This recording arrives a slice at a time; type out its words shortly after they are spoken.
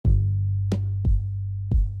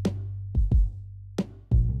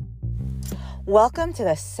Welcome to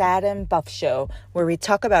the Sad and Buff Show, where we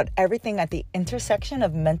talk about everything at the intersection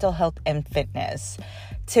of mental health and fitness.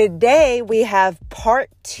 Today, we have part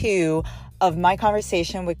 2 of my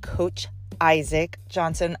conversation with Coach Isaac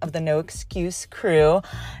Johnson of the No Excuse Crew.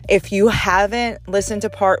 If you haven't listened to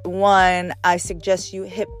part 1, I suggest you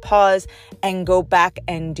hit pause and go back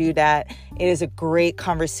and do that. It is a great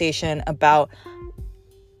conversation about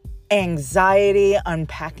anxiety,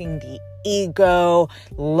 unpacking the ego,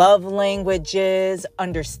 love languages,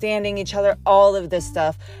 understanding each other, all of this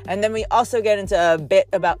stuff. And then we also get into a bit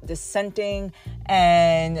about dissenting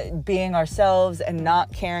and being ourselves and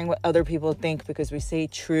not caring what other people think because we stay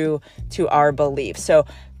true to our beliefs. So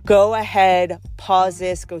go ahead, pause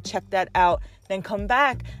this, go check that out, then come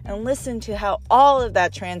back and listen to how all of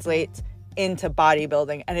that translates into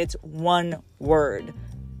bodybuilding. And it's one word: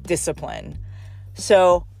 discipline.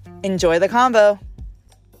 So enjoy the combo.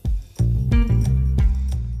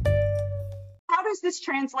 How does this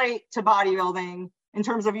translate to bodybuilding in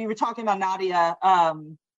terms of, you were talking about Nadia,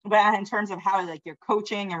 but in terms of how like you're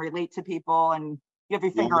coaching and relate to people and you have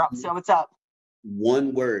your finger up. So what's up?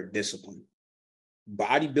 One word: discipline.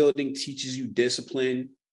 Bodybuilding teaches you discipline.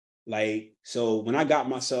 So when I got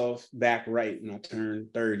myself back right when I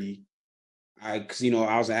turned 30, I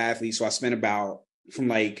was an athlete. So I spent about from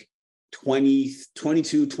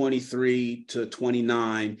 22, 23 to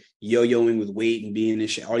 29 yo-yoing with weight and being in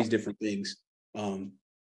shit, all these different things.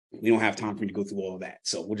 We don't have time for me to go through all of that.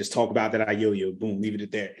 So we'll just talk about that. I yo-yo, boom, leave it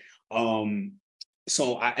at there.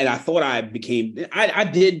 I thought I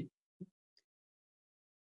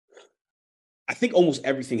think almost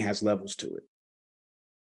everything has levels to it.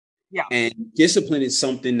 Yeah. And discipline is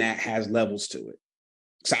something that has levels to it.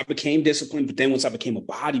 So I became disciplined, but then once I became a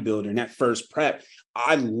bodybuilder in that first prep,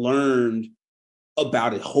 I learned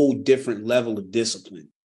about a whole different level of discipline,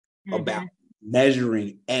 about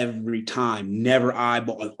measuring every time, never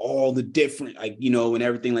eyeballing all the different, and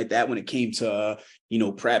everything like that when it came to,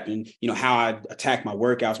 prep and, how I attack my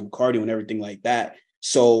workouts, my cardio and everything like that.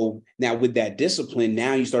 So now with that discipline,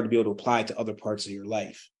 now you start to be able to apply it to other parts of your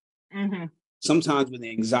life. Mm-hmm. Sometimes with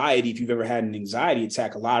anxiety, if you've ever had an anxiety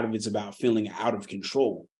attack, a lot of it's about feeling out of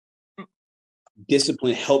control.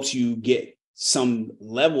 Discipline helps you get some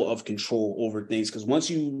level of control over things, because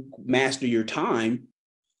once you master your time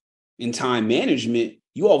and time management,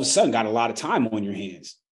 you all of a sudden got a lot of time on your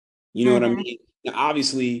hands. You know what I mean? Now,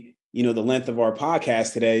 obviously, the length of our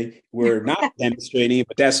podcast today, we're not demonstrating it,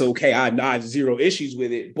 but that's okay. I have zero issues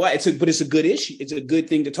with it, but it's a good issue. It's a good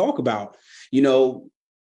thing to talk about.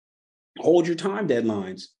 Hold your time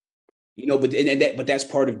deadlines. But that's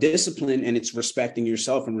part of discipline, and it's respecting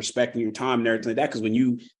yourself and respecting your time and everything like that.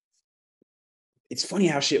 Because it's funny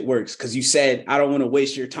how shit works. Because you said, I don't want to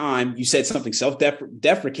waste your time. You said something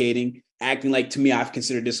self-deprecating, acting like, to me, I've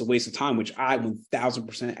considered this a waste of time, which I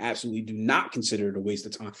 1000% absolutely do not consider it a waste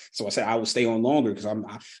of time. So I said I will stay on longer because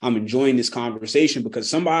I'm enjoying this conversation, because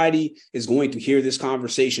somebody is going to hear this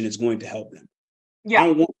conversation. It's going to help them. Yeah. I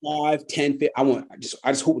don't want 5, 10, 50. I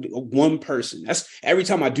just hope one person. That's every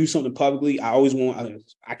time I do something publicly, I always want,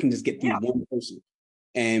 I can just get through one person.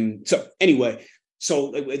 And so anyway,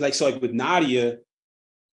 so with Nadia,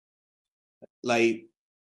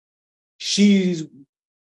 she's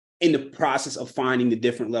in the process of finding the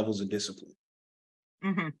different levels of discipline.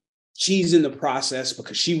 Mm-hmm. She's in the process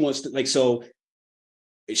because she wants to, so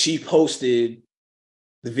she posted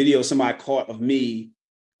the video somebody caught of me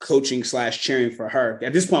coaching / cheering for her.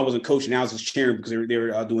 At this point, I wasn't coaching. I was just cheering because they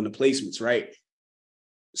were doing the placements, right?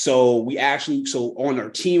 So on our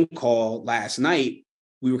team call last night,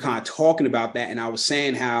 we were kind of talking about that. And I was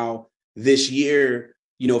saying how this year,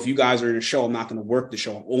 if you guys are in a show, I'm not going to work the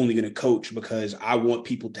show. I'm only going to coach, because I want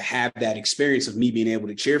people to have that experience of me being able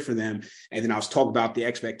to cheer for them. And then I was talking about the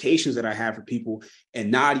expectations that I have for people. And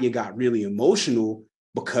Nadia got really emotional,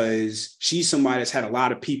 because she's somebody that's had a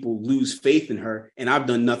lot of people lose faith in her, and I've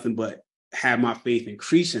done nothing but have my faith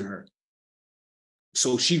increase in her.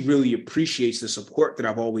 So she really appreciates the support that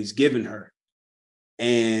I've always given her.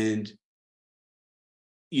 And,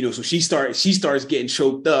 so she starts getting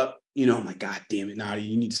choked up. I'm like, God damn it, Nadia,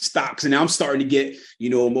 you need to stop. Because now I'm starting to get,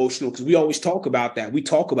 emotional, because we always talk about that. We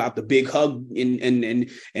talk about the big hug and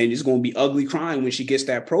it's going to be ugly crying when she gets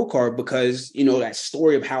that pro card, because, that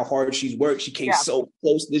story of how hard she's worked. She came so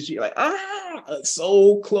close this year,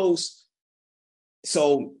 so close.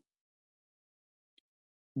 So,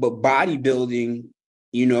 but bodybuilding,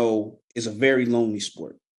 is a very lonely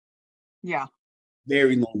sport. Yeah.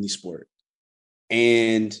 Very lonely sport.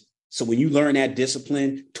 And so when you learn that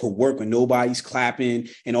discipline to work when nobody's clapping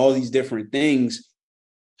and all these different things,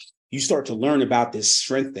 you start to learn about this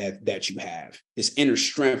strength that you have, this inner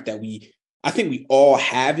strength that we I think we all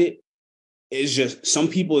have it. It's just some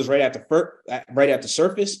people is right at the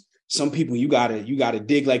surface. Some people you gotta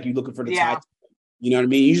dig like you're looking for the tide. You know what I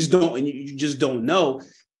mean? You just don't know.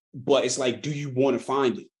 But it's like, do you want to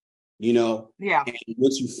find it? You know? Yeah. And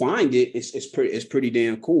once you find it, it's pretty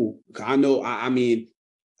damn cool. I know. I mean,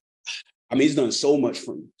 it's done so much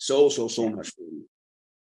for me. So much for me.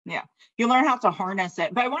 Yeah. You learn how to harness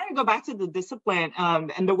it. But I want to go back to the discipline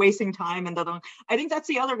and the wasting time and I think that's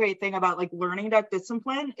the other great thing about like learning that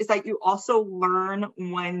discipline is that you also learn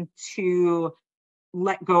when to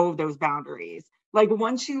let go of those boundaries. Like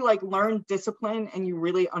once you like learn discipline and you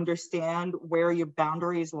really understand where your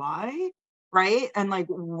boundaries lie, right? And like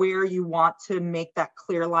where you want to make that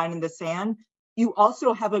clear line in the sand, you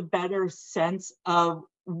also have a better sense of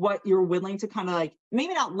what you're willing to kind of like,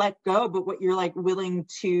 maybe not let go, but what you're like willing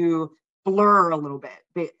to blur a little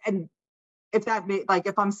bit. And if that like,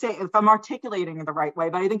 if I'm articulating it the right way,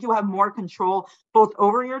 but I think you have more control both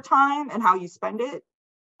over your time and how you spend it.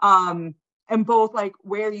 And both like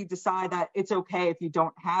where you decide that it's okay if you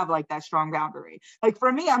don't have like that strong boundary. Like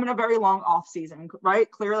for me, I'm in a very long off season,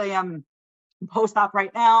 right? Clearly I'm post-op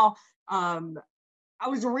right now. I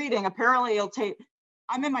was reading, apparently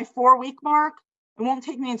I'm in my 4-week mark. It won't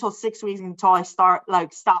take me until 6 weeks until I stop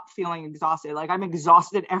feeling exhausted. Like I'm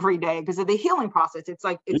exhausted every day because of the healing process. It's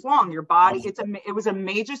like, it's long, your body, it was a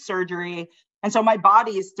major surgery. And so my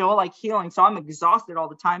body is still like healing. So I'm exhausted all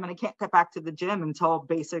the time and I can't get back to the gym until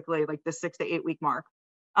basically like the 6 to 8 week mark.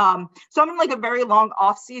 So I'm in like a very long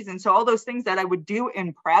off season. So all those things that I would do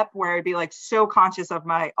in prep where I'd be like so conscious of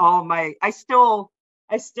I still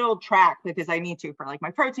track because I need to for like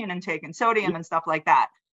my protein intake and sodium and stuff like that.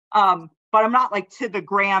 But I'm not like to the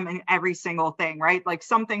gram in every single thing, right? Like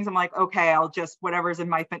some things I'm like, okay, I'll just, whatever's in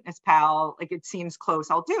my Fitness Pal, like it seems close,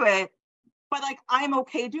 I'll do it. But like, I'm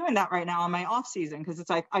okay doing that right now in my off season because it's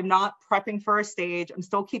like, I'm not prepping for a stage. I'm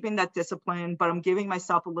still keeping that discipline, but I'm giving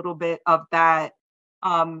myself a little bit of that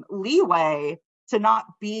leeway to not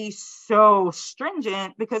be so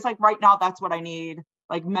stringent because like right now, that's what I need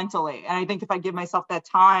like mentally. And I think if I give myself that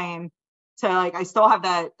time to like, I still have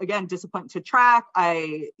that, again, discipline to track.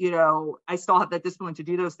 I still have that discipline to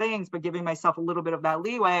do those things, but giving myself a little bit of that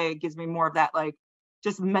leeway gives me more of that, like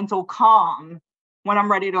just mental calm when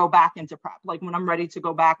I'm ready to go back into prep, like when I'm ready to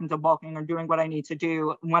go back into bulking or doing what I need to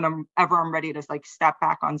do whenever I'm ready to like step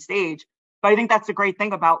back on stage. But I think that's the great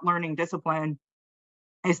thing about learning discipline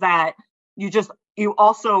is that you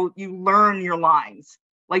learn your lines.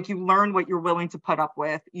 Like you learn what you're willing to put up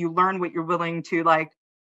with. You learn what you're willing to like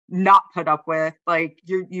not put up with. Like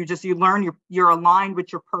you learn you're aligned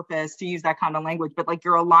with your purpose, to use that kind of language, but like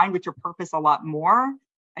you're aligned with your purpose a lot more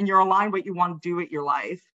and you're aligned what you want to do with your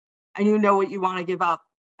life and you know what you want to give up.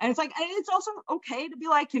 And it's like, and it's also okay to be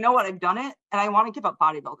like, you know what, I've done it and I want to give up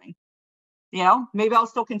bodybuilding. You know, maybe I'll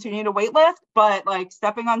still continue to weightlift, but like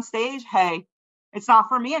stepping on stage, hey, it's not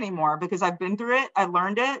for me anymore because I've been through it. I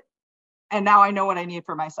learned it. And now I know what I need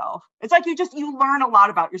for myself. It's like you learn a lot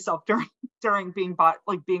about yourself during being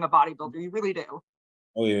a bodybuilder. You really do.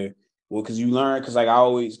 Oh yeah. Well, because you learn, because I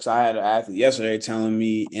had an athlete yesterday telling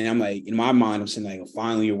me, and I'm like, in my mind, I'm saying like,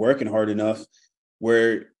 finally, you're working hard enough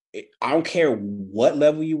where I don't care what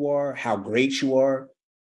level you are, how great you are.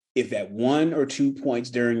 If at 1 or 2 points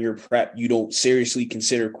during your prep, you don't seriously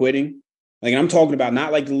consider quitting. Like, I'm talking about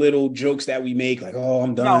not like the little jokes that we make, like, oh,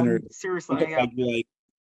 I'm done. No, or seriously. Yeah. like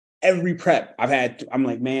every prep I'm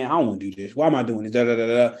like, man, I don't want to do this. Why am I doing this?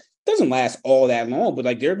 It doesn't last all that long, but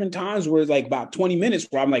like there have been times where it's like about 20 minutes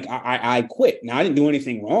where I'm like, I quit. Now I didn't do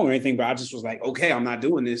anything wrong or anything, but I just was like, okay, I'm not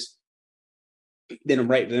doing this. Then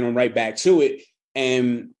I'm right back to it.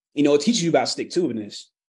 And, it teaches you about stick-to-itiveness,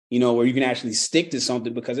 where you can actually stick to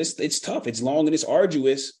something because it's tough. It's long and it's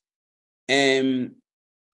arduous. And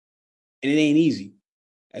it ain't easy.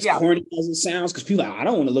 As corny as it sounds, because people are like, I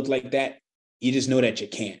don't want to look like that. You just know that you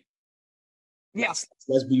can't. Yes.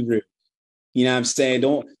 Let's be real. You know what I'm saying?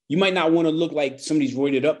 You might not want to look like some of these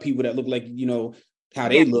roided up people that look like, how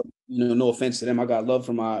they look. No offense to them. I got love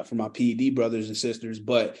for my PED brothers and sisters,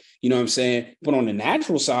 but you know what I'm saying? But on the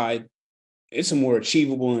natural side, it's a more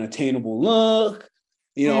achievable and attainable look.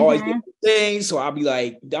 All these different things. So I'll be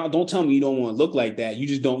like, don't tell me you don't want to look like that. You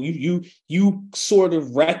just don't, you sort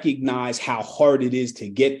of recognize how hard it is to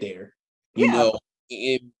get there, and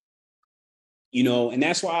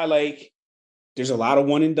that's why like there's a lot of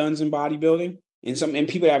one and dones in bodybuilding, and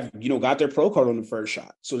people have got their pro card on the first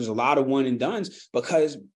shot. So there's a lot of one and dones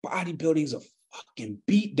because bodybuilding is a fucking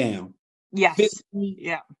beat down. Yes.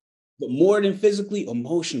 Physically, but more than physically,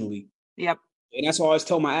 emotionally. Yep. And that's why I always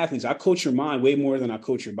tell my athletes, I coach your mind way more than I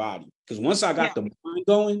coach your body. Because once I got the mind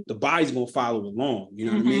going, the body's gonna follow along. You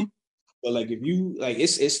know what I mean? But like if you like,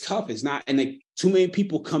 it's tough. It's not, and like too many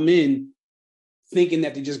people come in thinking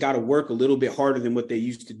that they just got to work a little bit harder than what they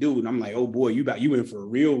used to do. And I'm like, oh boy, you in for a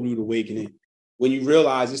real rude awakening when you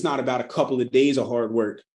realize it's not about a couple of days of hard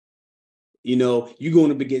work. You know, you're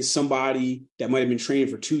going up against somebody that might have been training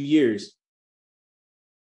for 2 years.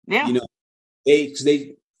 Yeah. You know,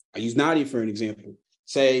 I use Nadia for an example.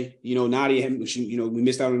 Say, you know, Nadia, we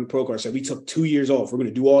missed out on the pro card. So we took 2 years off. We're going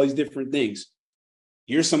to do all these different things.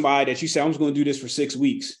 You're somebody that you say, I'm just going to do this for 6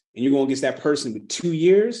 weeks. And you're going against that person with 2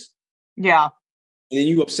 years. Yeah. And then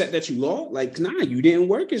you upset that you lost. Like, nah, you didn't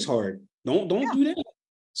work as hard. Don't do that.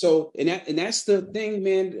 So, and that's the thing,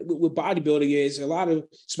 man, with bodybuilding is a lot of,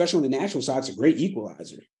 especially on the natural side, it's a great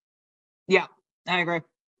equalizer. Yeah, I agree.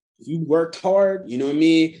 If you worked hard, you know what I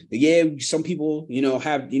mean? Yeah, some people, you know,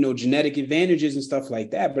 have, you know, genetic advantages and stuff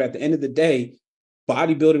like that. But at the end of the day,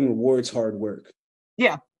 bodybuilding rewards hard work.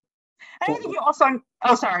 Yeah. And I think you also,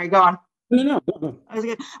 oh, sorry, go on. No. I was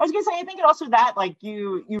gonna say, I think it also that like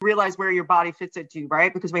you realize where your body fits into,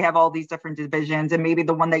 right? Because we have all these different divisions, and maybe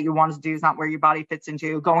the one that you want to do is not where your body fits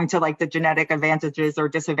into, going to like the genetic advantages or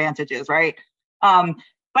disadvantages, right? But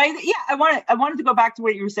I wanted to go back to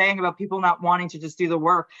what you were saying about people not wanting to just do the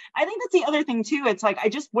work. I think that's the other thing too. It's like I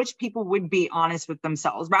just wish people would be honest with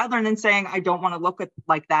themselves rather than saying I don't want to look at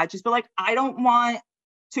like that. Just be like, I don't want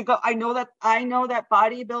to go. I know that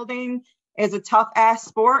bodybuilding is a tough ass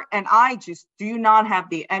sport, and I just do not have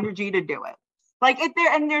the energy to do it. Like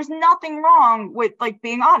there's nothing wrong with like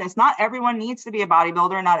being honest. Not everyone needs to be a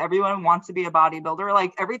bodybuilder. Not everyone wants to be a bodybuilder.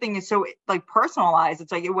 Like everything is so like personalized.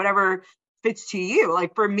 It's like whatever fits to you.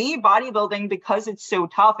 Like for me, bodybuilding, because it's so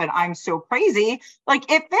tough and I'm so crazy, like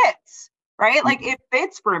it fits, right? Like it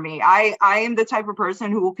fits for me. I am the type of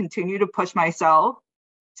person who will continue to push myself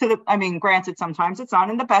granted, sometimes it's not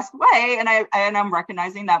in the best way, and I'm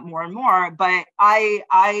recognizing that more and more, but I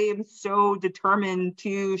am so determined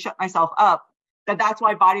to shut myself up that's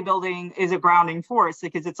why bodybuilding is a grounding force,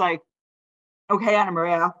 because it's like, okay, Anna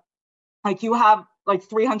Maria, like you have like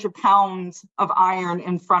 300 pounds of iron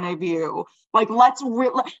in front of you. Like, let's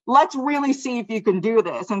really see if you can do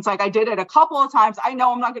this. And it's like, I did it a couple of times. I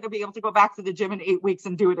know I'm not going to be able to go back to the gym in 8 weeks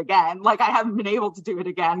and do it again. Like I haven't been able to do it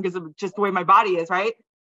again because of just the way my body is, right?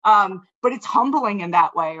 But it's humbling in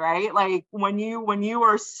that way, right? Like when you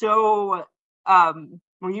are so,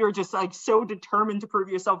 when you're just like so determined to prove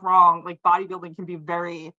yourself wrong, like bodybuilding can be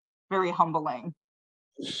very, very humbling.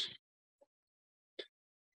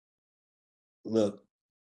 Look,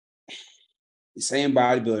 saying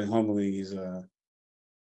bodybuilding humbling is a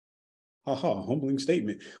humbling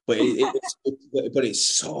statement, but it's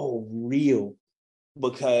so real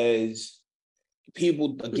because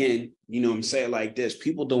people, again, you know, I'm saying like this,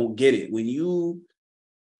 people don't get it when you're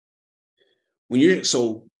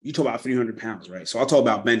so you talk about 300 pounds, right? So I'll talk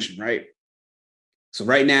about benching, right? So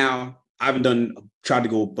right now I haven't tried to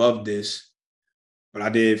go above this, but I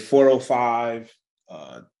did 405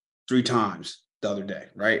 3 times the other day,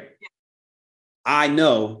 right? Yeah. I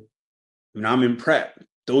know when I'm in prep,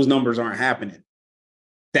 those numbers aren't happening.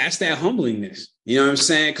 That's that humblingness. You know what I'm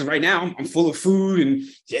saying? Because right now I'm full of food and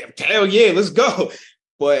yeah, hell yeah, let's go.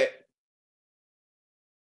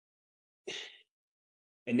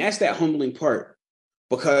 And that's that humbling part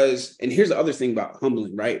because, and here's the other thing about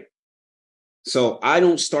humbling, right? So I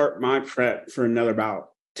don't start my prep for another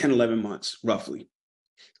about 10, 11 months, roughly.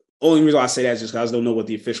 Only reason I say that is just because I don't know what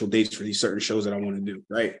the official dates for these certain shows that I want to do,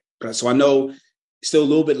 right? So I know still a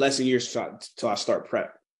little bit less than years till I start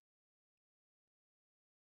prep.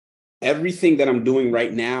 Everything that I'm doing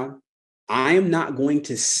right now, I am not going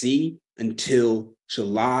to see until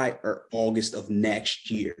July or August of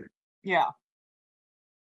next year. Yeah.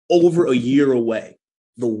 Over a year away.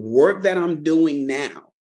 The work that I'm doing now,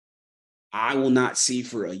 I will not see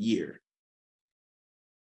for a year.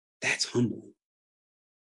 That's humbling.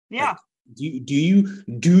 Yeah. Like, do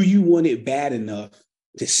you want it bad enough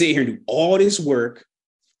to sit here and do all this work,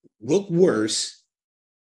 look worse,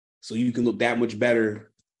 so you can look that much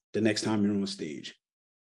better the next time you're on stage?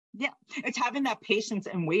 Yeah, it's having that patience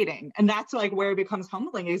and waiting, and that's like where it becomes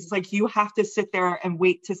humbling. Is like you have to sit there and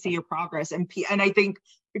wait to see your progress, and I think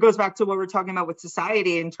it goes back to what we're talking about with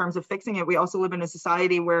society in terms of fixing it. We also live in a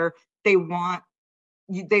society where they want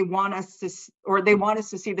us to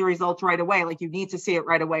see the results right away. Like you need to see it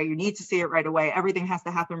right away. You need to see it right away. Everything has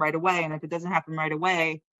to happen right away, and if it doesn't happen right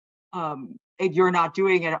away, you're not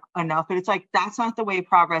doing it enough. But it's like that's not the way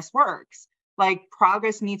progress works. Like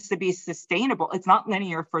progress needs to be sustainable. It's not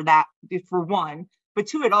linear for one, but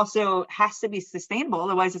two, it also has to be sustainable.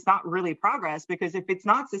 Otherwise it's not really progress, because if it's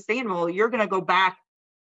not sustainable, you're going to go back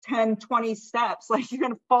 10, 20 steps. Like you're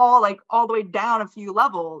going to fall like all the way down a few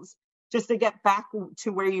levels. just to get back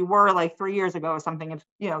to where you were like 3 years ago or something. If,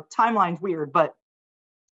 timeline's weird, but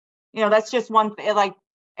that's just one thing. Like,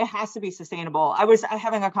 it has to be sustainable. I was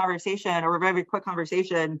having a conversation, or a very quick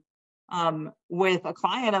conversation, with a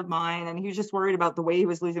client of mine, and he was just worried about the way he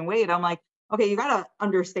was losing weight. I'm like, okay, you got to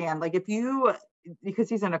understand, like, because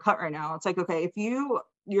he's in a cut right now, it's like, okay, if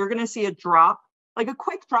you're going to see a drop, like a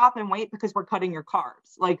quick drop in weight because we're cutting your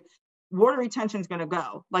carbs, like, water retention is going to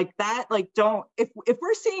go like that. Like, if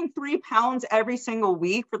we're seeing 3 pounds every single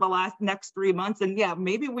week for the next 3 months, then yeah,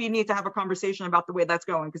 maybe we need to have a conversation about the way that's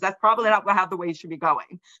going, because that's probably not how the way it should be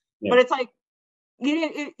going. Yeah. But it's like, he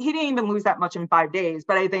didn't even lose that much in 5 days,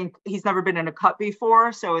 but I think he's never been in a cut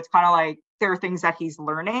before. So it's kind of like, there are things that he's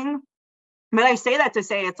learning. But I say that to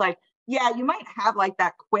say, it's like, yeah, you might have like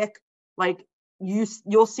that quick, like,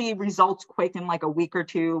 you'll see results quick in like a week or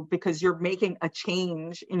two, because you're making a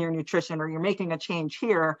change in your nutrition, or you're making a change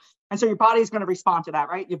here. And so your body's going to respond to that,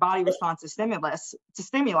 right? Your body responds to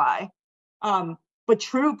stimuli. But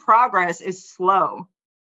true progress is slow,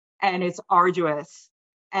 and it's arduous,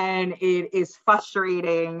 and it is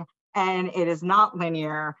frustrating, and it is not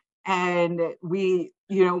linear. And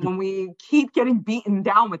when we keep getting beaten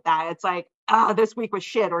down with that, it's like, this week was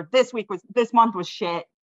shit, or this month was shit.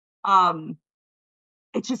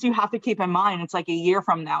 It's just, you have to keep in mind, it's like a year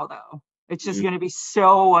from now, though, it's just going to be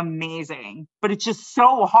so amazing, but it's just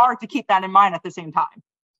so hard to keep that in mind at the same time.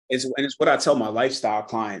 It's what I tell my lifestyle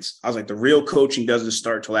clients. I was like, the real coaching doesn't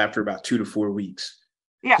start till after about 2 to 4 weeks.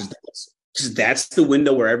 Yeah. Because that's the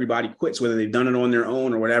window where everybody quits, whether they've done it on their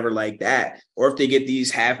own or whatever like that, or if they get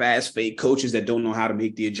these half-ass fake coaches that don't know how to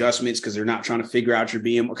make the adjustments because they're not trying to figure out your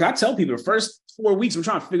BMR. Because I tell people, the first 4 weeks, I'm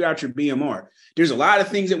trying to figure out your BMR. There's a lot of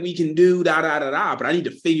things that we can do, but I need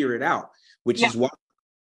to figure it out, which is why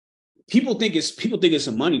people think it's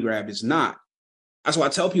a money grab. It's not. That's why I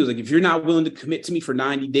tell people, like, if you're not willing to commit to me for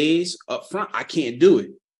 90 days up front, I can't do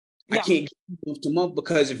it. Yeah. I can't get month to month,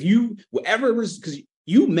 because because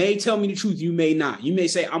you may tell me the truth, you may not. You may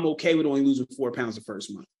say, I'm okay with only losing 4 pounds the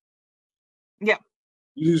first month. Yeah.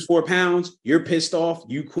 You lose 4 pounds, you're pissed off,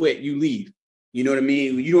 you quit, you leave. You know what I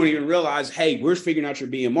mean? You don't even realize, hey, we're figuring out your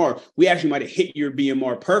BMR. We actually might have hit your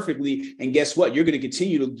BMR perfectly. And guess what? You're going to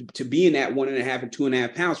continue to be in that 1.5 and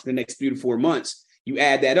 2.5 pounds for the next 3 to 4 months. You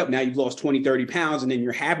add that up. Now you've lost 20, 30 pounds, and then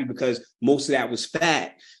you're happy because most of that was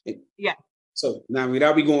fat. Yeah. So now,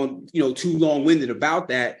 without me going, too long-winded about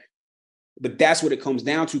that, but that's what it comes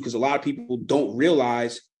down to, because a lot of people don't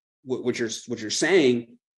realize what you're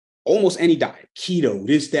saying. Almost any diet, keto,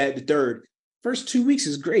 this, that, the third, first 2 weeks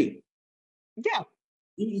is great. Yeah.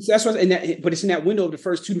 That's what, but it's in that window of the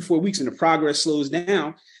first 2 to 4 weeks, and the progress slows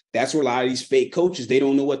down. That's where a lot of these fake coaches, they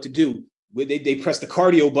don't know what to do. They press the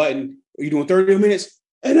cardio button. Are you doing 30 minutes?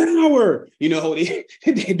 An hour? They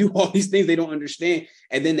do all these things they don't understand.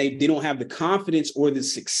 And then they don't have the confidence or the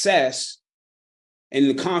success. And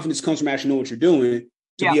the confidence comes from actually knowing what you're doing,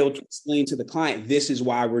 to be able to explain to the client, this is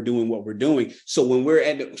why we're doing what we're doing. So when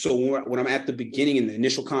when I'm at the beginning in the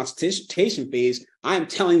initial consultation phase, I'm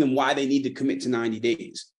telling them why they need to commit to 90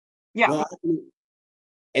 days. Yeah. Well,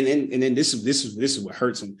 and then this is what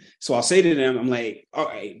hurts them. So I'll say to them, I'm like, all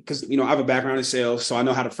right, because I have a background in sales, so I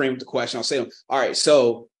know how to frame the question. I'll say to them, all right,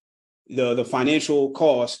 so the financial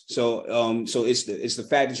cost, so it's the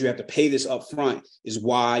fact that you have to pay this up front is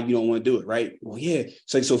why you don't want to do it, right? Well, yeah.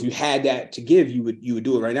 So if you had that to give, you would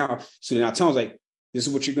do it right now. So then I tell them, like, this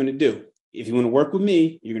is what you're going to do. If you want to work with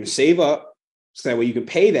me, you're going to save up, so that way you can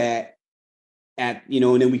pay that and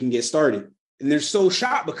then we can get started. And they're so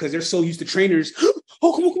shocked because they're so used to trainers.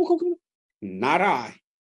 Oh, come on. Not I.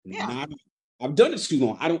 Yeah. Not I. I've done it too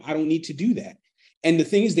long. I don't need to do that. And the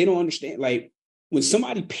thing is, they don't understand, like, when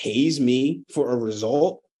somebody pays me for a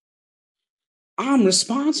result, I'm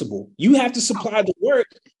responsible. You have to supply the work,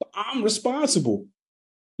 but I'm responsible.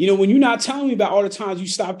 When you're not telling me about all the times you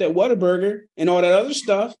stopped at Whataburger and all that other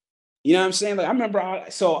stuff, you know what I'm saying? Like, I remember,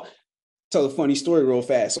 so tell a funny story real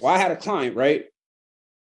fast. So I had a client, right?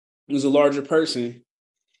 He was a larger person,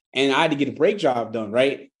 and I had to get a brake job done,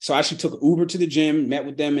 right? So I actually took an Uber to the gym, met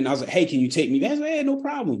with them, and I was like, hey, can you take me there? I was like, hey, no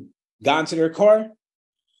problem. Got into their car,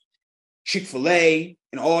 Chick-fil-A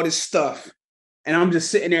and all this stuff. And I'm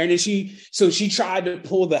just sitting there. And then she tried to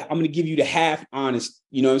pull I'm going to give you the half honest,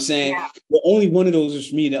 you know what I'm saying? Yeah. But only one of those was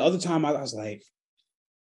for me. The other time I was like,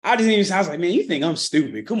 I was like, man, you think I'm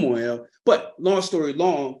stupid. Come on, El. But long story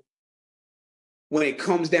long, when it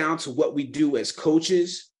comes down to what we do as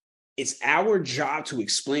coaches, it's our job to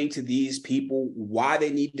explain to these people why they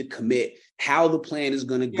need to commit, how the plan is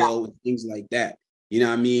going to go, and things like that. You know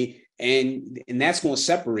what I mean? And that's going to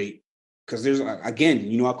separate. Because there's,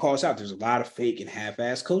 again, I call us out. There's a lot of fake and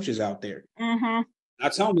half-ass coaches out there. Mm-hmm. I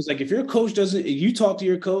tell them, it's like, if your coach doesn't, if you talk to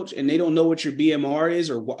your coach and they don't know what your BMR is,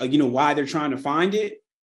 or why they're trying to find it,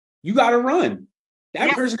 you got to run. That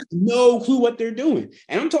Yeah. person has no clue what they're doing.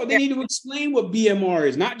 And I'm talking, they Yeah. need to explain what BMR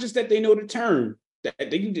is, not just that they know the term. That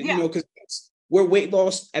they can, Yeah. because that's where weight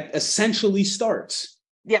loss essentially starts.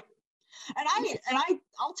 Yeah. And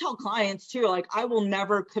I'll tell clients too, like, I will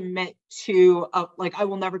never commit to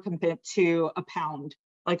a pound,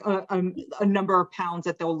 like a number of pounds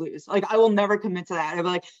that they'll lose. Like, I will never commit to that. I'll be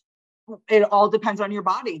like, it all depends on your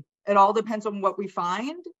body. It all depends on what we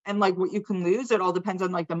find and like what you can lose. It all depends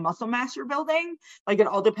on like the muscle mass you're building. Like, it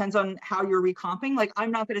all depends on how you're recomping. Like,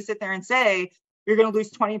 I'm not going to sit there and say you're going to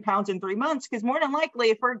lose 20 pounds in 3 months, because more than likely,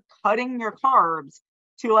 if we're cutting your carbs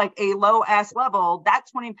to like a low S level, that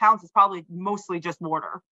 20 pounds is probably mostly just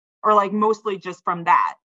water, or like mostly just from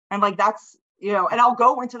that. And like, that's, and I'll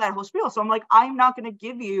go into that whole spiel. So I'm like, I'm not going to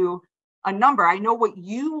give you a number. I know what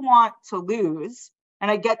you want to lose. And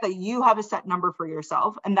I get that you have a set number for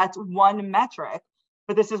yourself, and that's one metric.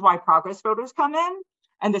 But this is why progress photos come in.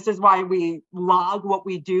 And this is why we log what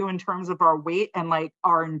we do in terms of our weight and like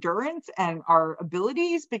our endurance and our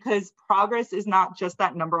abilities, because progress is not just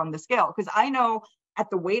that number on the scale. Because I know at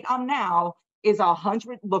the weight I'm now looks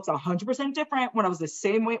 100% different when I was the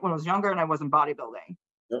same weight when I was younger and I wasn't bodybuilding.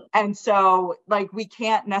 Yep. And so like, we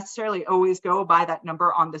can't necessarily always go by that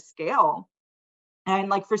number on the scale. And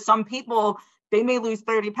like, for some people, they may lose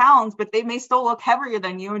 30 pounds, but they may still look heavier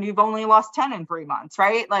than you, and you've only lost 10 in 3 months,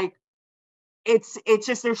 right? Like, it's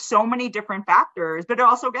just, there's so many different factors. But it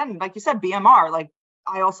also, again, like you said, BMR, like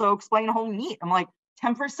I also explain a whole NEAT. I'm like,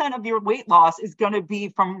 10% of your weight loss is going to be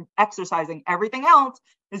from exercising. Everything else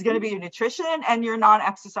is going to be your nutrition and your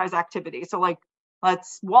non-exercise activity. So like,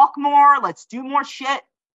 let's walk more, let's do more shit.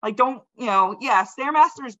 Like, don't,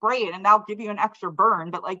 Stairmaster is great and that'll give you an extra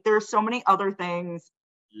burn, but like, there's so many other things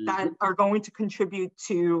that are going to contribute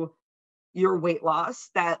to your weight loss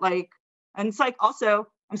that like, and it's like, also,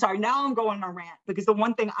 I'm sorry, now I'm going on a rant, because the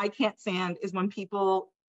one thing I can't stand is when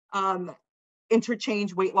people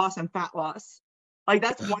interchange weight loss and fat loss. Like,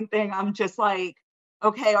 that's one thing I'm just like,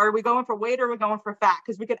 okay, are we going for weight or are we going for fat?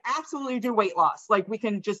 Because we could absolutely do weight loss. Like, we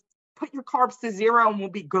can just put your carbs to 0 and we'll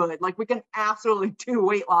be good. Like, we can absolutely do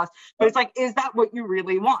weight loss. But it's like, is that what you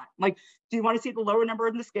really want? Like, do you want to see the lower number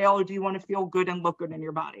on the scale, or do you want to feel good and look good in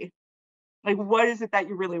your body? Like, what is it that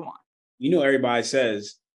you really want? Everybody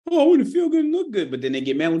says, oh, I want to feel good and look good. But then they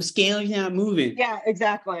get mad when the scale is not moving. Yeah,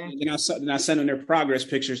 exactly. And then I send them their progress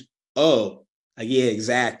pictures. Oh, yeah,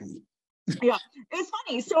 exactly. Yeah, it's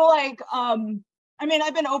funny. So like, I mean,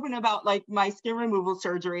 I've been open about like my skin removal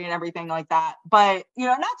surgery and everything like that, but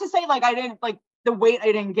not to say like I didn't, like, the weight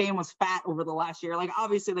I didn't gain was fat over the last year. Like,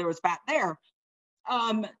 obviously there was fat there.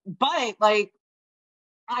 But like,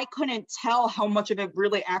 I couldn't tell how much of it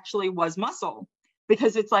really actually was muscle,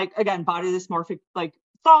 because it's like, again, body dysmorphic like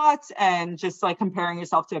thoughts, and just like comparing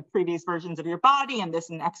yourself to previous versions of your body and this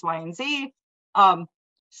and X, Y, and Z.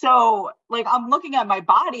 So like, I'm looking at my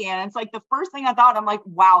body and it's like, the first thing I thought, I'm like,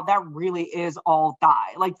 wow, that really is all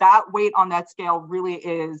thigh. Like, that weight on that scale really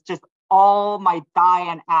is just all my thigh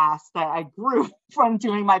and ass that I grew from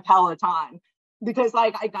doing my Peloton, because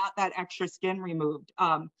like, I got that extra skin removed.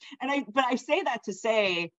 But I say that to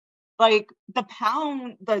say, like, the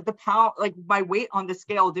pound, like my weight on the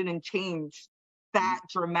scale didn't change that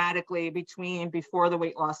dramatically between before the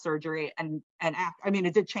weight loss surgery and after. I mean,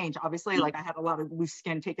 it did change, obviously. Like, I had a lot of loose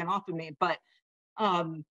skin taken off of me, but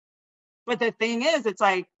the thing is, it's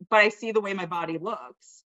like, but I see the way my body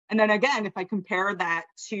looks. And then again, if I compare that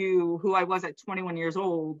to who I was at 21 years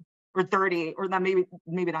old or 30, or not, maybe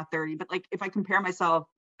not 30, but like, if I compare myself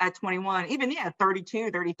at 21, even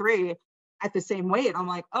 32, 33 at the same weight, I'm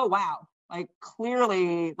like, oh wow, like,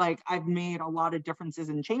 clearly, like, I've made a lot of differences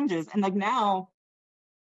and changes. And like, now,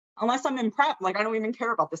 unless I'm in prep, like, I don't even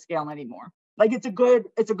care about the scale anymore. Like, it's a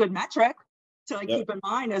good metric to like keep in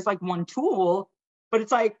mind as like one tool, but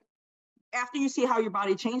it's like, after you see how your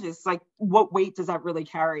body changes, it's like, what weight does that really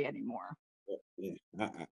carry anymore? Yeah,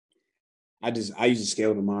 I use a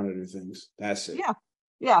scale to monitor things. That's it.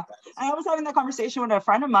 Yeah. And I was having that conversation with a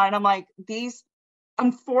friend of mine. I'm like,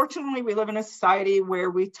 unfortunately, we live in a society where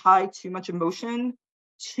we tie too much emotion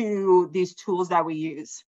to these tools that we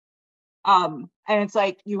use. And it's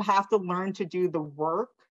like, you have to learn to do the work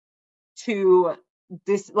to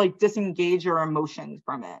disengage your emotions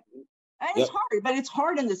from it. And it's hard, but it's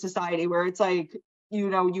hard in this society where it's like,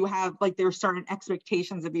 you have like, there's certain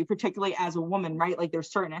expectations of you, particularly as a woman, right? Like,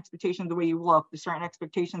 there's certain expectations of the way you look, there's certain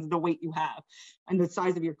expectations of the weight you have and the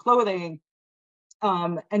size of your clothing.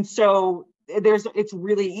 And so it's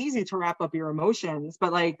really easy to wrap up your emotions,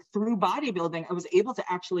 but like, through bodybuilding, I was able to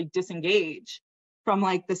actually disengage from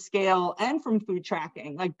like the scale and from food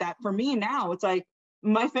tracking. Like that for me now, it's like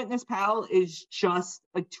MyFitnessPal is just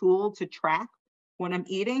a tool to track what I'm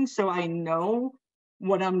eating, so I know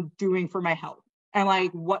what I'm doing for my health and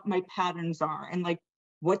like what my patterns are and like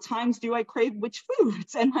what times do I crave which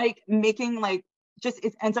foods, and like making like just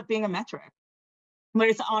it ends up being a metric. But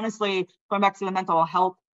it's honestly, going back to the mental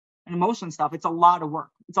health and emotion stuff, it's a lot of work.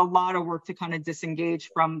 It's a lot of work to kind of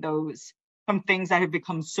disengage from things that have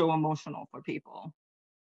become so emotional for people.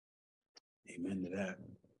 Amen to that.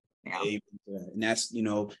 Yeah. Amen to that. And that's,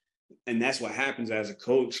 and that's what happens as a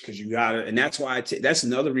coach, because you gotta, and that's why that's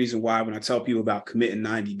another reason why when I tell people about committing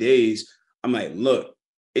 90 days, I'm like, look,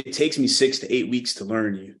 it takes me 6 to 8 weeks to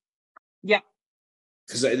learn you. Yeah.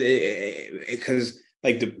 Because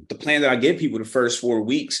like the plan that I give people the first 4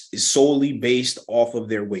 weeks is solely based off of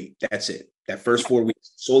their weight. That's it. That first 4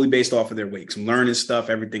 weeks, solely based off of their weight. I'm learning stuff,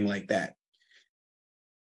 everything like that.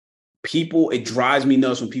 People, it drives me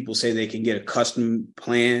nuts when people say they can get a custom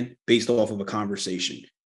plan based off of a conversation.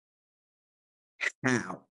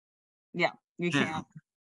 How? Yeah, you can't.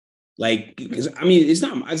 Like, because I mean, it's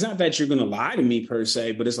not that you're gonna lie to me per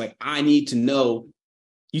se, but it's like I need to know.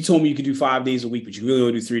 You told me you could do 5 days a week, but you really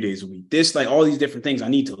only do 3 days a week. This, like all these different things, I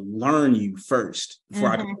need to learn you first before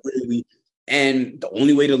I can really. And the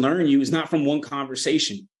only way to learn you is not from one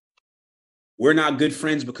conversation. We're not good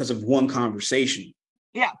friends because of one conversation.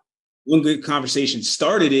 Yeah. One good conversation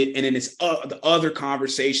started it, and then it's the other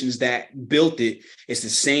conversations that built it. It's the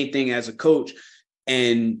same thing as a coach.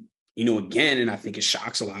 And, again, and I think it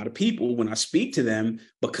shocks a lot of people when I speak to them,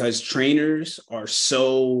 because trainers are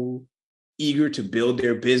so eager to build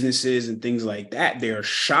their businesses and things like that. They're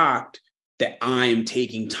shocked that I'm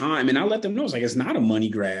taking time. And I let them know, it's not a money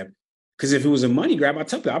grab. Because if it was a money grab, I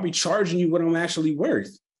tell you, I'll be charging you what I'm actually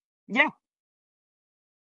worth. Yeah.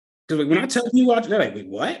 Because when I tell people, they're like, wait,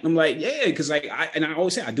 what? I'm like, yeah, because I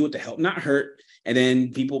always say I do it to help, not hurt. And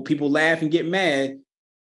then people laugh and get mad.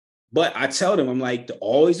 But I tell them, I'm like,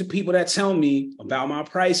 always the people that tell me about my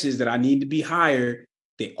prices that I need to be higher,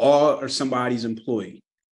 they all are somebody's employee.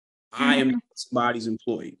 I am not somebody's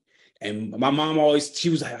employee. And my mom she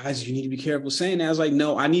was like, Isaac, you need to be careful saying that. I was like,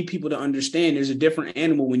 no, I need people to understand there's a different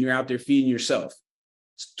animal when you're out there feeding yourself.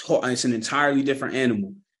 It's an entirely different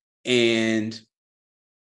animal. And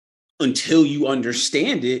until you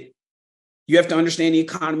understand it, you have to understand the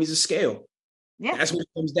economies of scale. Yeah. That's what it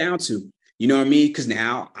comes down to. You know what I mean? Because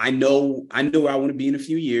now I know where I want to be in a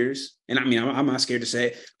few years. And I mean, I'm not scared to say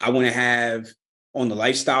it. I want to have on the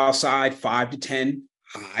lifestyle side 5 to 10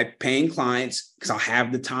 high-paying clients, because I'll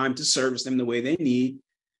have the time to service them the way they need.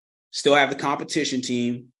 Still have the competition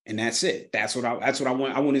team, and that's it. That's what I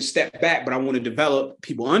want. I want to step back, but I want to develop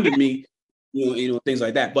people under me, things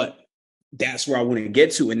like that. But that's where I want to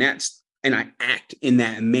get to, and I act in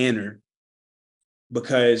that manner,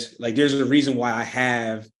 because like there's a reason why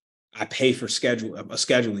I pay for a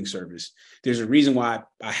scheduling service. There's a reason why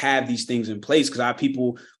I have these things in place, because I have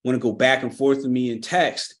people want to go back and forth with me in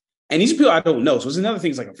text. And these people I don't know. So it's another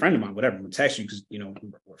thing. It's like a friend of mine, whatever, I'm gonna text you because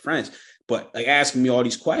we're friends. But like asking me all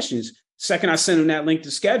these questions, second I send them that link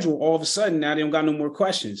to schedule, all of a sudden now they don't got no more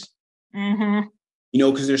questions.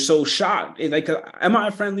 Because they're so shocked. Like, am I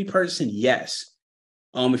a friendly person? Yes.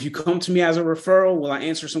 If you come to me as a referral, will I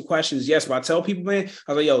answer some questions? Yes. But I tell people, man,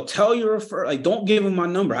 I was like, yo, tell your referral, like, don't give them my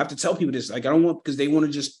number. I have to tell people this. Like, I don't want, because they want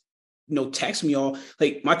to just, text me all.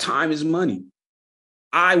 Like, my time is money.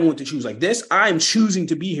 I want to choose like this. I am choosing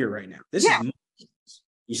to be here right now. This is,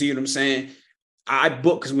 you see what I'm saying? I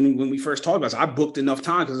booked, because when we first talked about this, I booked enough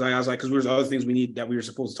time because I was like, because there's other things we were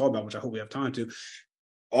supposed to talk about, which I hope we have time to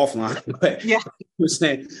offline. But yeah, I'm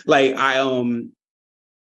saying, like,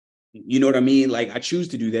 you know what I mean? Like, I choose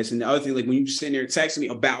to do this. And the other thing, like when you just sitting there texting me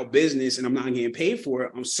about business and I'm not getting paid for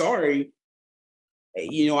it, I'm sorry.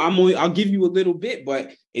 I'll give you a little bit,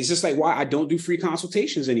 but it's just like why I don't do free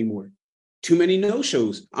consultations anymore. Too many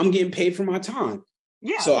no-shows. I'm getting paid for my time.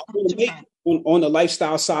 Yeah. So I want to make, on the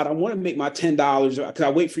lifestyle side, I want to make my $10 because I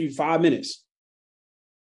wait for you 5 minutes.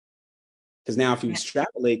 Because now if you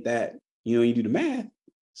extrapolate that, you do the math.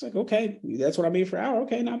 It's like, okay, that's what I made for an hour.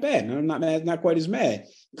 Okay, not bad. No, I'm not mad, not quite as mad.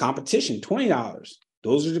 Competition, $20.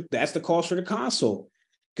 That's the cost for the consult.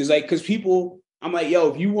 Because people, I'm like, yo,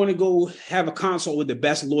 if you want to go have a consult with the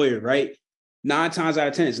best lawyer, right? 9 times out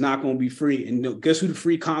of 10, it's not going to be free. And guess who the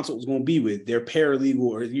free consult is going to be with? Their paralegal,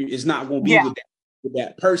 or it's not going to be with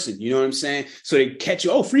that person. You know what I'm saying? So they catch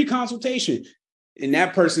you, free consultation. And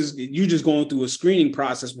that person's, you just going through a screening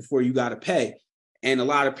process before you got to pay. And a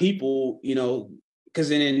lot of people, because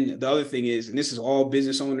then the other thing is, and this is all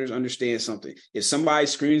business owners understand something. If somebody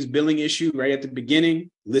screams billing issue right at the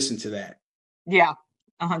beginning, listen to that. Yeah,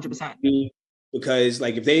 100%. Because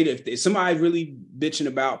like if somebody really bitching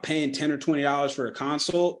about paying $10 or $20 for a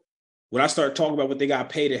consult, when I start talking about what they got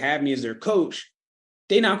paid to have me as their coach,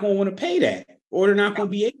 they're not going to want to pay that, or they're not going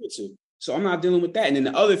to be able to. So I'm not dealing with that. And then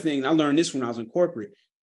the other thing, I learned this when I was in corporate,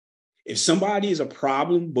 if somebody is a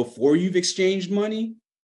problem before you've exchanged money,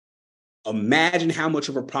 imagine how much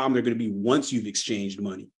of a problem they're going to be once you've exchanged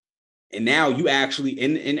money. And now you actually,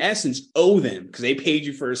 in essence, owe them because they paid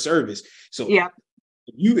you for a service. So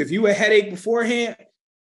if you a headache beforehand,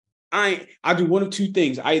 I do one of two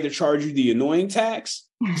things. I either charge you the annoying tax,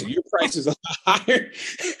 so your price is a lot higher,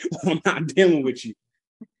 or I'm not dealing with you.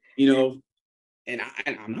 You know, and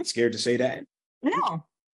I'm not scared to say that. No.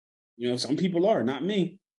 You know, some people are, not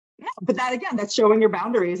me. No, but that again, that's showing your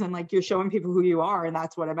boundaries and like you're showing people who you are, and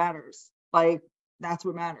that's what it matters. Like that's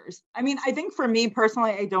what matters. I mean, I think for me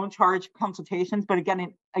personally, I don't charge consultations, but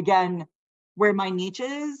again, where my niche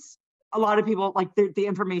is, a lot of people like the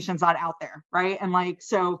information's not out there, right? And like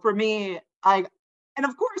so for me, and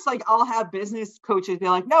of course, like I'll have business coaches be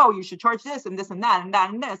like, no, you should charge this and this and that and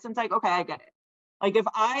that and this. And it's like, okay, I get it. Like if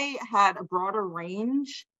I had a broader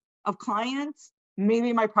range of clients,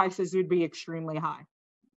 maybe my prices would be extremely high.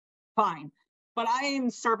 Fine. But I am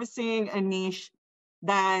servicing a niche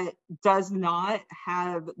that does not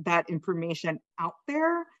have that information out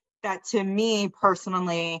there, that to me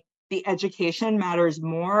personally, the education matters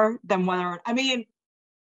more than whether, I mean,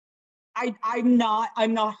 I'm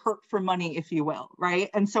not hurt for money, if you will. Right.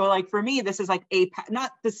 And so like, for me, this is like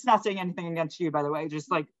this is not saying anything against you, by the way, just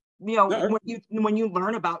like, you know, when you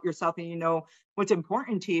learn about yourself and you know what's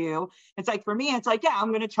important to you, it's like, for me, it's like, yeah, I'm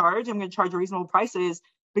going to charge reasonable prices,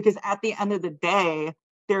 because at the end of the day,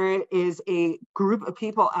 there is a group of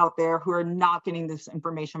people out there who are not getting this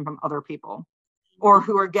information from other people, or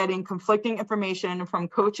who are getting conflicting information from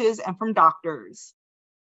coaches and from doctors.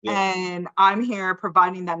 Yeah. And I'm here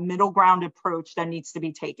providing that middle ground approach that needs to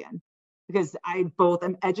be taken, because I both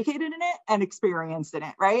am educated in it and experienced in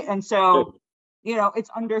it. Right. And so, you know, it's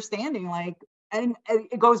understanding like, and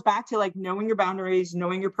it goes back to like knowing your boundaries,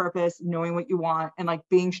 knowing your purpose, knowing what you want, and like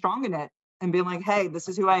being strong in it and being like, hey, this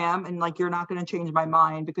is who I am. And like, you're not going to change my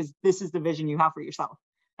mind because this is the vision you have for yourself.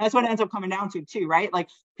 And that's what it ends up coming down to too, right? Like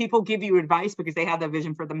people give you advice because they have that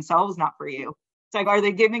vision for themselves, not for you. It's like, are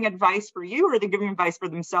they giving advice for you, or are they giving advice for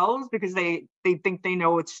themselves because they think they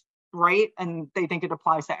know it's right and they think it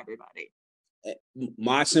applies to everybody?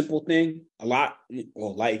 My simple thing,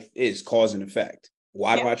 life is cause and effect.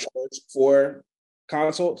 Why do I charge for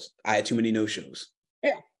consults? I had too many no-shows.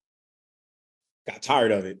 Yeah. Got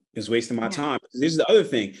tired of it. It was wasting my time. This is the other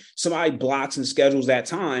thing. Somebody blocks and schedules that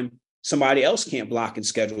time. Somebody else can't block and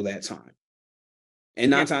schedule that time.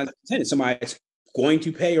 And 9 times out of 10, somebody's going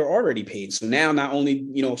to pay or already paid. So now not only,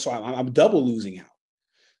 you know, so I'm double losing out.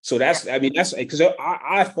 So that's because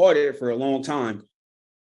I fought it for a long time,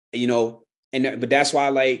 you know, but that's why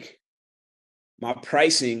like my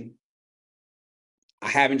pricing, I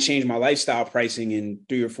haven't changed my lifestyle pricing in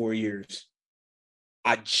 3 or 4 years.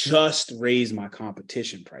 I just raised my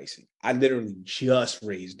competition pricing. I literally just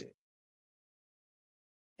raised it.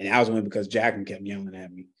 And that was only because Jacqueline kept yelling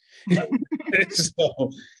at me. So,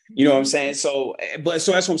 you know what I'm saying? So that's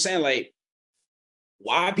what I'm saying. Like,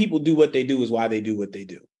 why people do what they do is why they do what they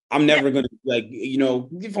do. I'm never going to, like, you know,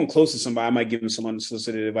 if I'm close to somebody, I might give them some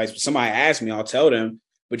unsolicited advice. But somebody asks me, I'll tell them.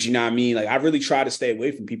 But you know what I mean? Like, I really try to stay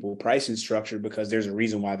away from people pricing structure because there's a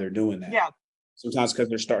reason why they're doing that. Yeah. Sometimes because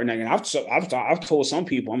they're starting that. And I've told some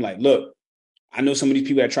people, I'm like, look, I know some of these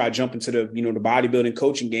people that try to jump into the, you know, the bodybuilding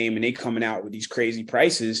coaching game, and they coming out with these crazy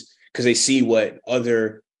prices because they see what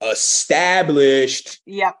other established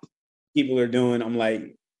people are doing. I'm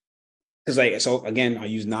like, because like, so again, I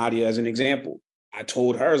use Nadia as an example. I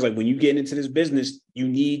told her, I was like, when you get into this business, you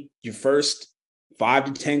need your first 5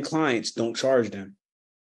 to 10 clients, don't charge them.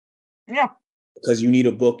 Yeah. Because you need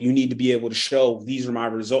a book, you need to be able to show these are my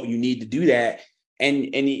results. You need to do that.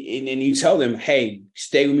 And you tell them, hey,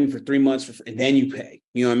 stay with me for 3 months and then you pay.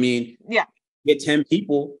 You know what I mean? Yeah. Get 10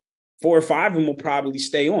 people, 4 or 5 of them will probably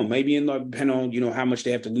stay on. Maybe depending on, you know, how much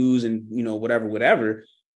they have to lose and, you know, whatever.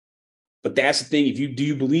 But that's the thing. Do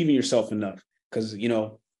you believe in yourself enough? Because, you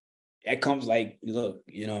know, that comes like, look,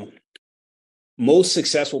 you know, most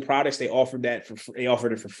successful products, they offered it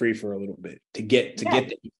for free for a little bit to get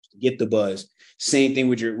the buzz. Same thing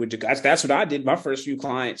with your guys. That's what I did. My first few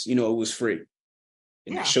clients, you know, it was free.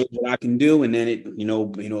 And it showed what I can do. And then it, you know,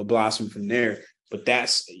 blossomed from there. But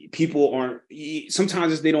that's, people aren't,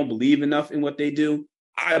 sometimes they don't believe enough in what they do.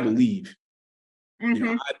 I believe. Mm-hmm.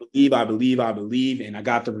 You know, I believe. And I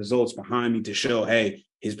got the results behind me to show, hey,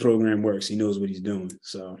 his program works. He knows what he's doing.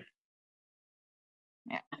 So.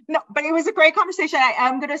 Yeah. No, but it was a great conversation. I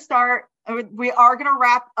am going to start. We are going to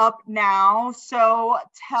wrap up now. So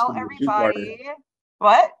tell everybody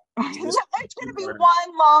what? It's going to be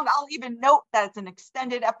one long. I'll even note that it's an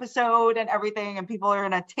extended episode and everything, and people are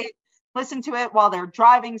going to listen to it while they're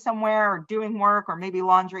driving somewhere or doing work or maybe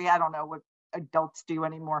laundry. I don't know what adults do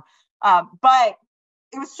anymore. But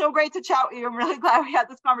it was so great to chat with you. I'm really glad we had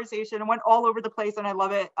this conversation. It went all over the place and I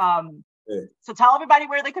love it. So tell everybody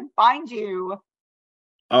where they can find you.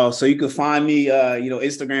 Oh, so you can find me,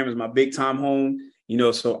 Instagram is my big time home,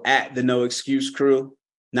 so at the No Excuse Crew,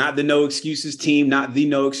 not the No Excuses team, not the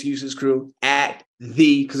No Excuses Crew, at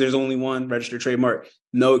the, because there's only one registered trademark,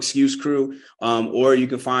 No Excuse Crew. Or you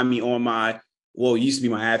can find me on it used to be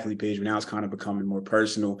my athlete page, but now it's kind of becoming more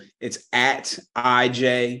personal. It's at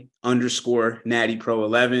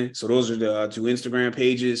IJ_NattyPro11. So those are the two Instagram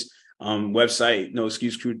pages. Website, No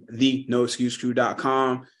Excuse Crew, the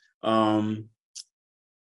NoExcuseCrew.com.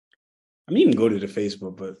 I mean, you can go to the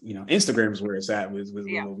Facebook, but Instagram is where it's at with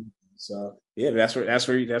so yeah, that's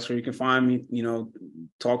where you can find me,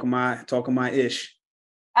 talking my ish.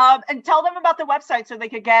 And tell them about the website so they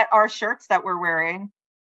could get our shirts that we're wearing.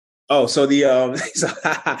 Oh, so for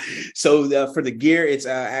the gear, it's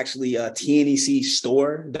actually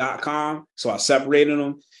tnecstore.com. So I separated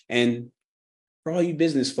them. And for all you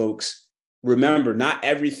business folks, remember, not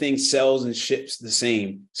everything sells and ships the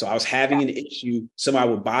same. So I was having an issue. Somebody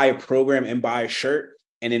would buy a program and buy a shirt,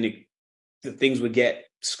 and then the things would get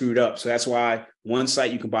screwed up. So that's why one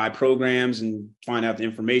site you can buy programs and find out the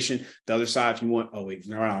information. The other side, if you want, we're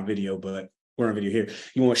not on video, but we're on video here.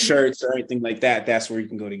 You want shirts or anything like that, that's where you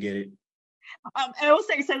can go to get it. And I will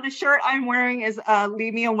say, so the shirt I'm wearing is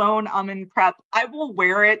Leave Me Alone, I'm in prep. I will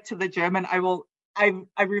wear it to the gym, and I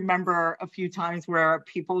remember a few times where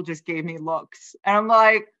people just gave me looks. And I'm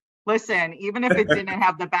like, listen, even if it didn't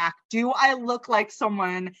have the back, do I look like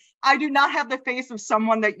someone? I do not have the face of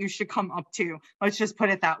someone that you should come up to. Let's just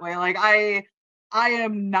put it that way. Like I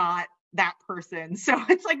am not that person. So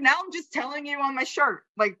it's like, now I'm just telling you on my shirt,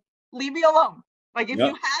 like, leave me alone. Like if you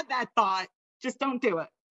had that thought, just don't do it.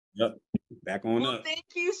 Yep. Back on up. Thank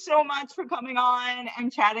you so much for coming on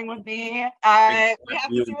and chatting with me. We have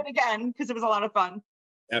to do it again because it was a lot of fun.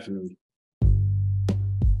 Definitely.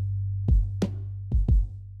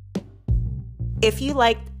 If you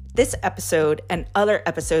liked this episode and other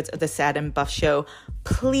episodes of the Sad and Buff Show,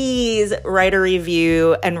 please write a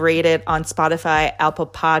review and rate it on Spotify, Apple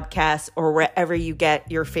Podcasts, or wherever you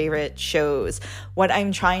get your favorite shows. What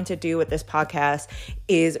I'm trying to do with this podcast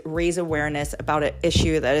is raise awareness about an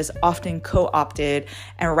issue that is often co-opted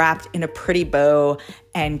and wrapped in a pretty bow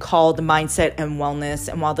and called mindset and wellness.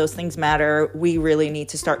 And while those things matter, we really need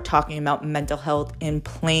to start talking about mental health in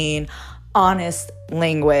plain, honest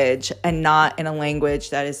language and not in a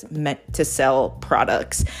language that is meant to sell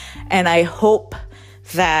products. And I hope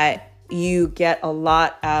that you get a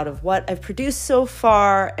lot out of what I've produced so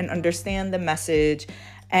far and understand the message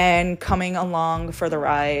and coming along for the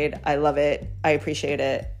ride. I love it. I appreciate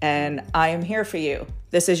it. And I am here for you.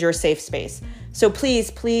 This is your safe space. So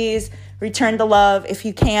please return the love if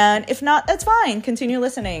you can. If not, that's fine. Continue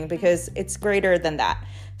listening because it's greater than that.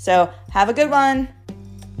 So have a good one.